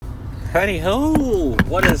Howdy ho!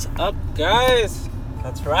 What is up, guys?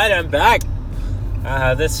 That's right, I'm back.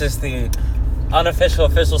 This is the unofficial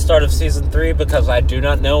official start of season 3 because I do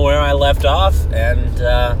not know where I left off, and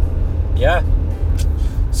yeah.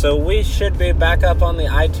 So we should be back up on the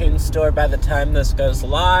iTunes store by the time this goes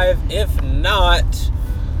live. If not,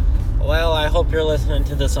 well, I hope you're listening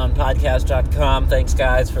to this on podcast.com. Thanks,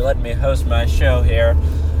 guys, for letting me host my show here.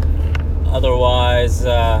 Otherwise,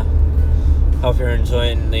 hope you're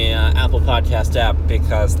enjoying the Apple Podcast app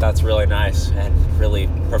because that's really nice and really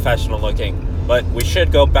professional looking. But we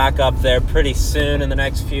should go back up there pretty soon in the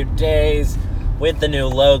next few days with the new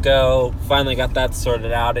logo. Finally got that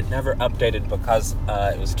sorted out. It never updated because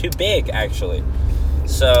it was too big, actually.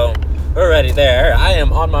 So we're ready there. I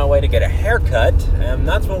am on my way to get a haircut, and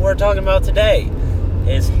that's what we're talking about today,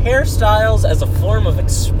 is hairstyles as a form of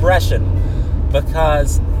expression.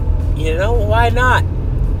 Because, you know, why not?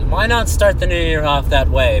 Why not start the new year off that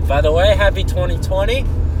way? By the way, happy 2020.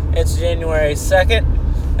 It's January 2nd,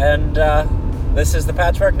 and this is the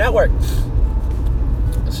Patchwork Network.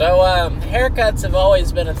 So, haircuts have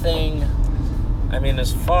always been a thing. I mean,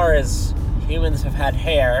 as far as humans have had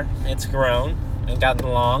hair, it's grown and gotten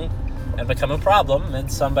long and become a problem,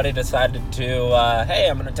 and somebody decided to, hey,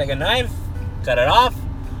 I'm going to take a knife, cut it off,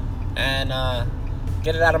 and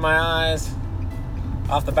get it out of my eyes,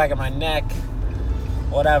 off the back of my neck,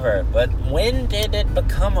 whatever. But when did it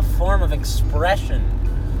become a form of expression?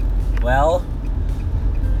 Well,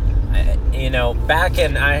 back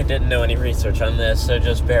in, I didn't do any research on this, so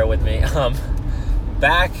just bear with me.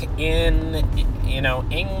 Back in,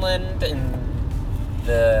 England in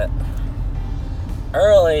the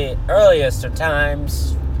earliest of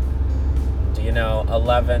times,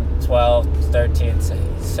 11th, 12th,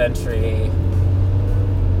 13th century.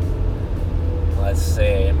 Let's see,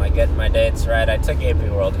 am I getting my dates right? I took AP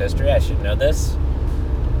World History, I should know this.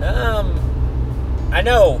 I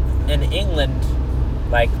know in England,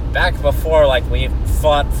 back before, we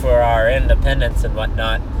fought for our independence and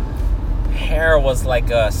whatnot, hair was like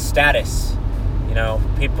a status.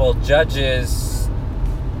 People, judges,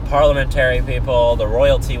 parliamentary people, the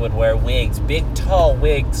royalty would wear wigs, big, tall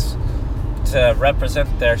wigs to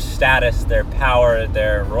represent their status, their power,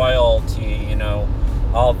 their royalty,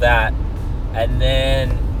 all that. And then,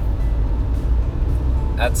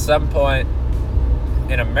 at some point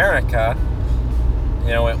in America,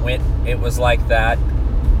 it was like that,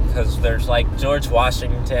 because there's George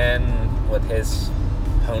Washington with his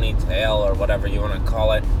ponytail or whatever you want to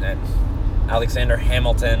call it, and Alexander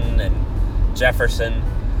Hamilton and Jefferson,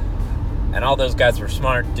 and all those guys were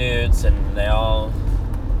smart dudes, and they all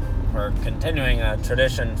were continuing a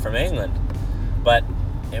tradition from England. But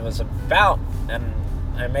it was about, and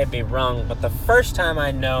I may be wrong, but the first time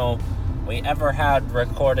I know we ever had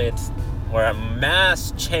recorded where a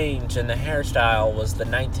mass change in the hairstyle was the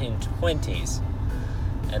 1920s.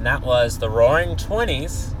 And that was the Roaring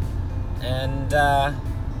 20s. And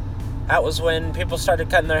that was when people started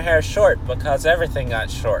cutting their hair short because everything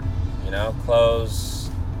got short.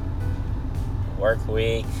 Clothes, work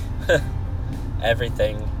week,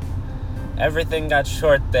 everything. Everything got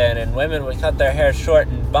short then, and women would cut their hair short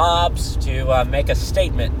in bobs to make a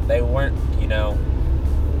statement. They weren't,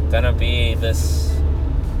 gonna be this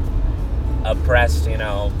oppressed,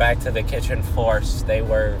 back to the kitchen force. They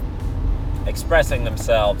were expressing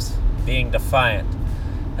themselves, being defiant.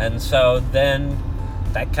 And so then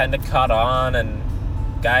that kind of caught on, and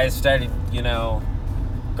guys started,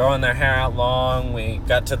 growing their hair out long. We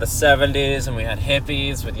got to the 70s, and we had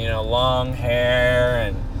hippies with, long hair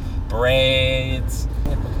and braids.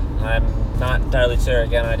 I'm not entirely sure.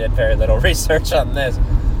 Again, I did very little research on this.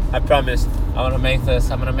 I promise I'm gonna make this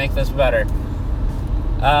better.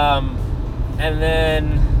 And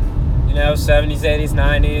then 70s, 80s,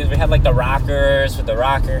 90s, we had the rockers with the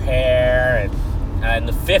rocker hair, and in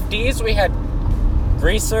the 50s we had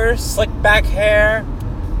greaser, slick back hair,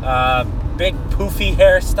 big poofy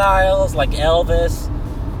hairstyles like Elvis.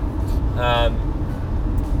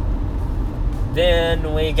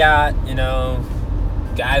 Then we got,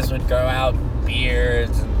 guys would grow out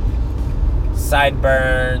beards and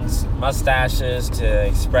sideburns, mustaches to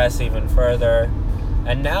express even further.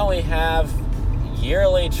 And now we have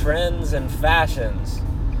yearly trends and fashions.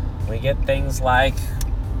 We get things like,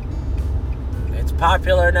 it's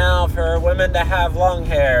popular now for women to have long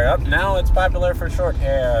hair. Now it's popular for short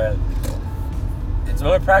hair. It's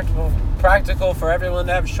more practical for everyone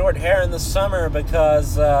to have short hair in the summer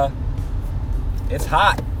because it's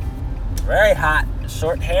hot, very hot.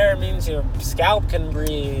 Short hair means your scalp can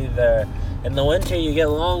breathe. In the winter you get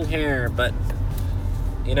long hair, but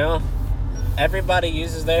everybody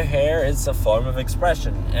uses their hair as a form of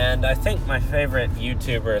expression. And I think my favorite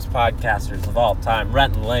YouTubers, podcasters of all time,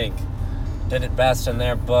 Rhett and Link, did it best in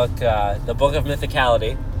their book, The Book of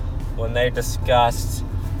Mythicality, when they discussed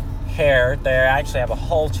hair. They actually have a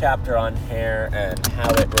whole chapter on hair and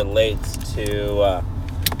how it relates to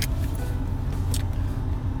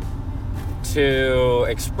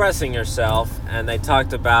expressing yourself. And they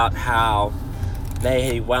talked about how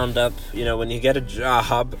they wound up, when you get a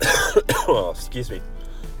job,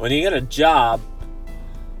 when you get a job,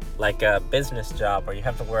 like a business job where you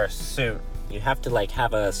have to wear a suit, you have to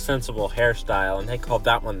have a sensible hairstyle, and they called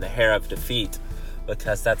that one the hair of defeat,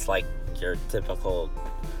 because that's like your typical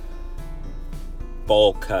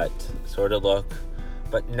bowl cut sort of look.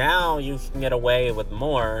 But now you can get away with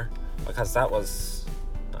more, because that was,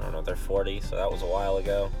 they're 40, so that was a while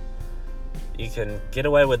ago. You can get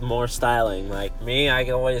away with more styling. Like me, I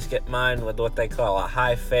can always get mine with what they call a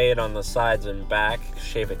high fade on the sides and back,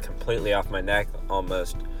 shave it completely off my neck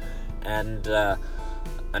almost, and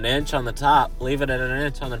an inch on the top, leave it at an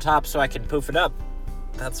inch on the top so I can poof it up.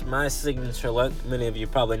 That's my signature look. Many of you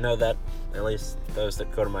probably know that, at least those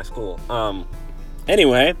that go to my school.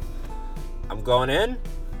 Anyway, I'm going in,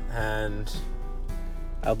 and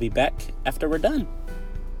I'll be back after we're done.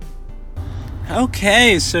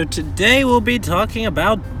 Okay, so today we'll be talking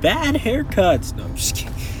about bad haircuts. No, I'm just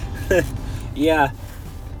kidding. Yeah,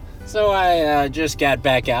 so I just got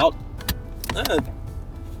back out.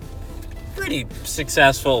 Pretty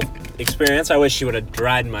successful experience. I wish you would have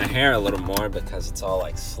dried my hair a little more, because it's all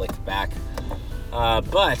slicked back.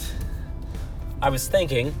 But I was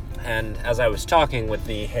thinking, and as I was talking with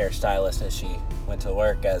the hairstylist as she went to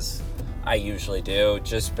work, as I usually do,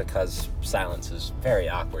 just because silence is very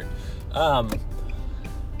awkward, I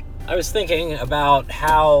was thinking about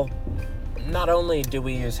how not only do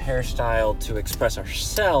we use hairstyle to express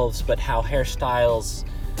ourselves, but how hairstyles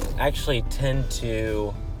actually tend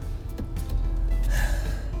to,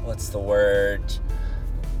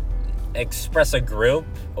 express a group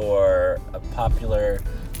or a popular,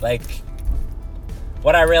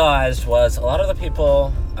 what I realized was a lot of the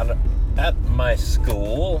people at my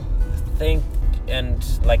school think and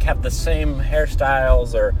have the same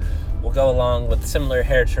hairstyles, or will go along with similar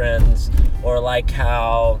hair trends, or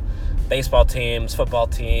how baseball teams, football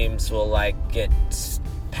teams will get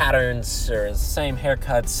patterns or the same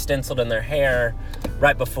haircuts stenciled in their hair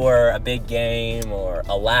right before a big game or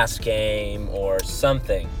a last game or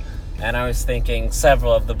something. And I was thinking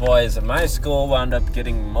several of the boys in my school wound up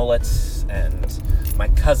getting mullets, and my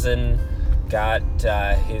cousin got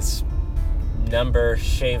his number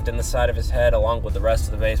shaved in the side of his head, along with the rest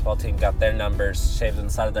of the baseball team got their numbers shaved in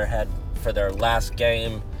the side of their head for their last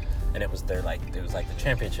game, and it was the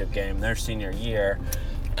championship game, their senior year.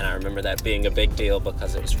 And I remember that being a big deal,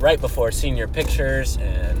 because it was right before senior pictures,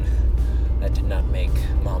 and that did not make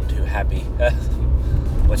Mom too happy,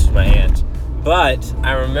 which is my aunt. But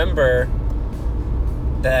I remember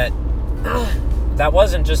that that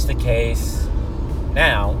wasn't just the case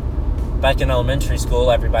now. Back in elementary school,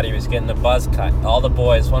 everybody was getting a buzz cut. All the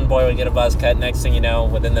boys, one boy would get a buzz cut. Next thing you know,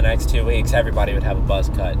 within the next 2 weeks, everybody would have a buzz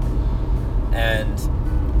cut. And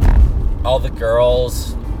all the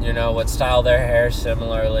girls, would style their hair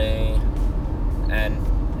similarly.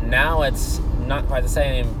 And now it's not quite the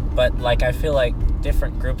same, but I feel like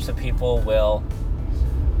different groups of people will,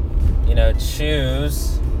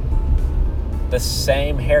 choose the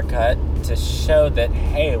same haircut to show that,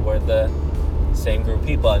 hey, we're the same group of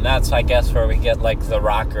people. And that's, I guess, where we get the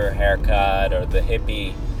rocker haircut or the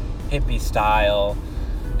hippie style.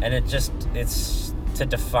 And it's to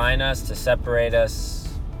define us, to separate us,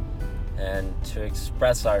 and to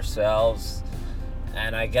express ourselves.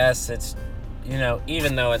 And I guess it's,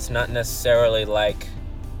 even though it's not necessarily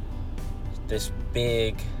this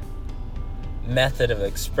big method of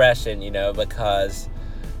expression, because,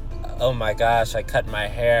 oh my gosh, I cut my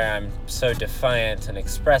hair, I'm so defiant and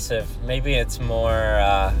expressive. Maybe it's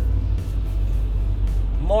more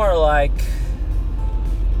like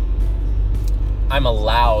I'm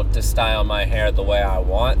allowed to style my hair the way I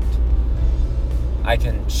want. I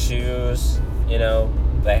can choose,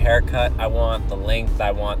 the haircut I want, the length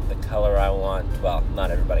I want, the color I want. Well,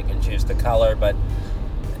 not everybody can choose the color, but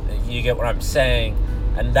you get what I'm saying.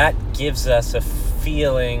 And that gives us a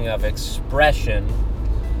feeling of expression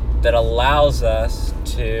that allows us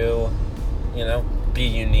to, be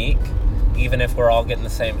unique. Even if we're all getting the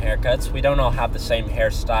same haircuts, we don't all have the same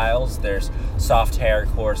hairstyles. There's soft hair,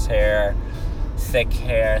 coarse hair, thick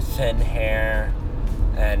hair, thin hair,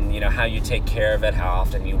 and, how you take care of it, how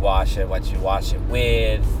often you wash it, what you wash it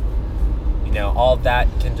with. All that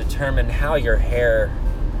can determine how your hair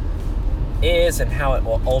is and how it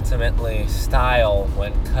will ultimately style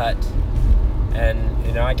when cut.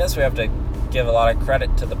 And, I guess we have to give a lot of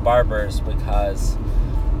credit to the barbers because,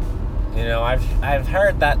 I've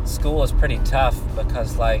heard that school is pretty tough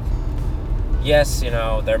because, yes,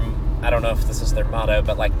 I don't know if this is their motto,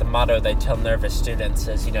 but, the motto they tell nervous students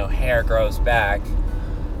is, hair grows back.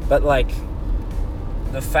 But,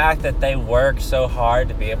 the fact that they work so hard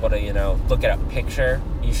to be able to, look at a picture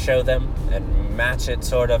you show them and match it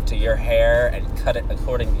sort of to your hair and cut it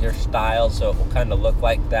according to your style so it will kind of look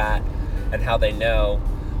like that, and how they know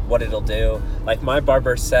what it'll do. My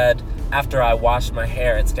barber said, after I wash my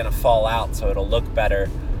hair, it's going to fall out so it'll look better,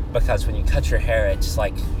 because when you cut your hair, it just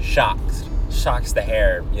shocks the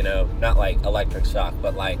hair, not like electric shock,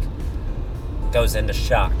 but goes into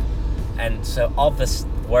shock. And so all this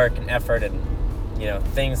work and effort and,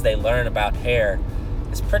 things they learn about hair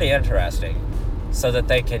is pretty interesting, so that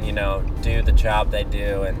they can, do the job they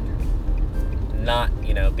do and not,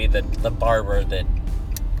 be the barber that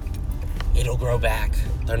it'll grow back.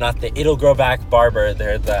 They're not the it'll grow back barber.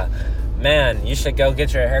 They're the, man, you should go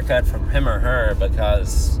get your haircut from him or her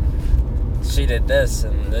because she did this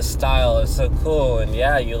and this style is so cool, and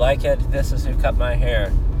yeah, you like it, this is who cut my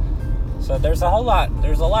hair. So there's a lot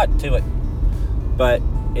to it, but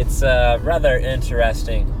it's a rather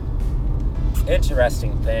interesting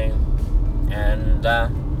thing. And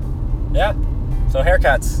yeah, so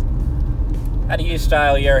haircuts. How do you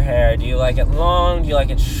style your hair? Do you like it long? Do you like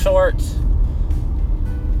it short?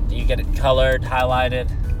 Do you get it colored, highlighted?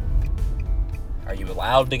 Are you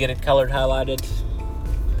allowed to get it colored, highlighted?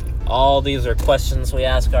 All these are questions we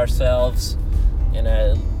ask ourselves in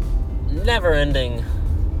a never-ending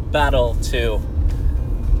battle to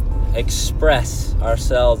express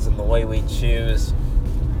ourselves in the way we choose.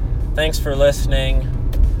 Thanks for listening.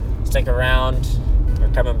 Stick around. We're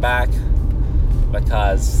coming back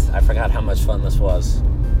because I forgot how much fun this was.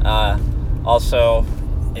 Also,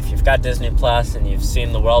 if you've got Disney Plus and you've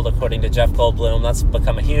seen The World According to Jeff Goldblum, that's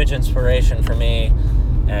become a huge inspiration for me.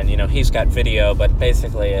 And, he's got video, but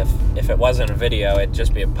basically if it wasn't a video, it'd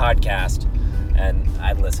just be a podcast, and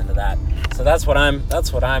I'd listen to that. So that's what I'm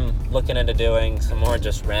looking into doing, some more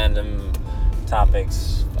just random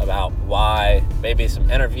topics about why, maybe some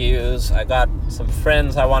interviews. I got some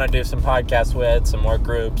friends I want to do some podcasts with, some more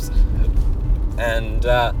groups. And,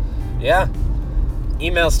 yeah.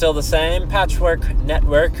 Email's still the same,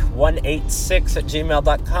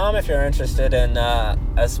 patchworknetwork186@gmail.com if you're interested in a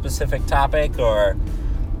specific topic, or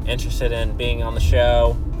interested in being on the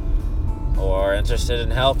show, or interested in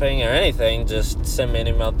helping or anything. Just send me an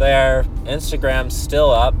email there. Instagram's still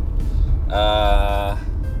up. I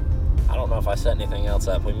don't know if I set anything else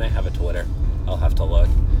up. We may have a Twitter. I'll have to look.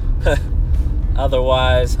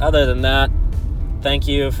 Other than that, thank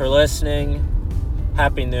you for listening.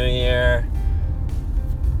 Happy New Year.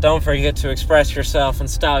 Don't forget to express yourself and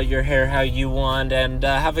style your hair how you want, and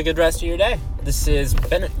have a good rest of your day. This is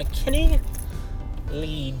Bennett McKinney,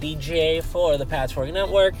 lead DJ for the Patchwork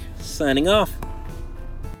Network, signing off.